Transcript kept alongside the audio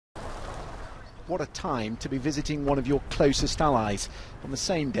What a time to be visiting one of your closest allies. On the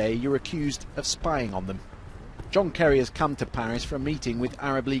same day, you're accused of spying on them. John Kerry has come to Paris for a meeting with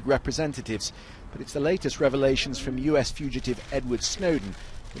Arab League representatives, but it's the latest revelations from US fugitive Edward Snowden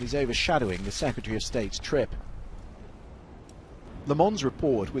that is overshadowing the Secretary of State's trip. Le Monde's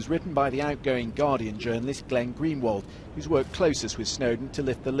report was written by the outgoing Guardian journalist Glenn Greenwald, who's worked closest with Snowden to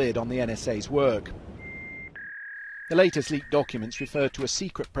lift the lid on the NSA's work. The latest leaked documents refer to a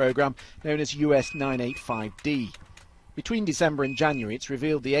secret programme known as US 985D. Between December and January, it's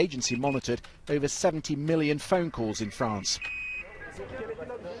revealed the agency monitored over 70 million phone calls in France.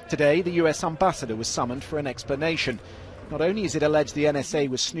 Today, the US ambassador was summoned for an explanation. Not only is it alleged the NSA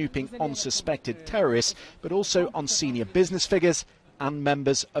was snooping on suspected terrorists, but also on senior business figures and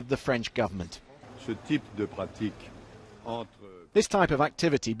members of the French government. This type of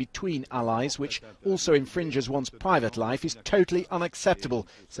activity between allies, which also infringes one's private life, is totally unacceptable,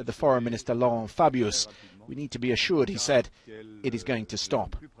 said the Foreign Minister Laurent Fabius. We need to be assured, he said, it is going to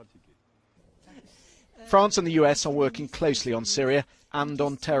stop. France and the US are working closely on Syria and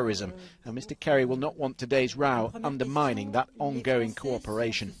on terrorism, and Mr. Kerry will not want today's row undermining that ongoing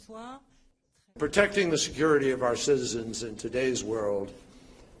cooperation. Protecting the security of our citizens in today's world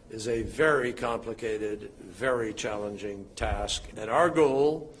is a very complicated, very challenging task, and our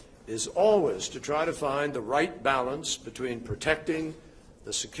goal is always to try to find the right balance between protecting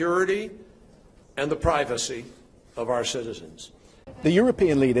the security and the privacy of our citizens. The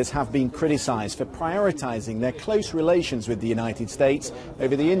European leaders have been criticised for prioritising their close relations with the United States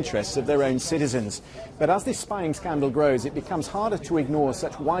over the interests of their own citizens. But as this spying scandal grows, it becomes harder to ignore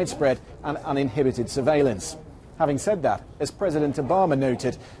such widespread and uninhibited surveillance. Having said that, as President Obama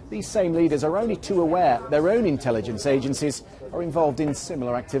noted, these same leaders are only too aware their own intelligence agencies are involved in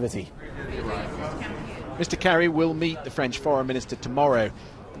similar activity. Mr. Kerry will meet the French Foreign Minister tomorrow.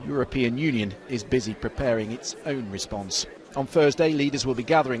 The European Union is busy preparing its own response. On Thursday, leaders will be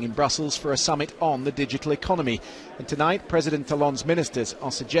gathering in Brussels for a summit on the digital economy. And tonight, President Hollande's ministers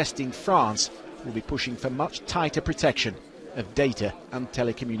are suggesting France will be pushing for much tighter protection of data and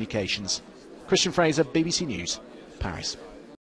telecommunications. Christian Fraser, BBC News, Paris.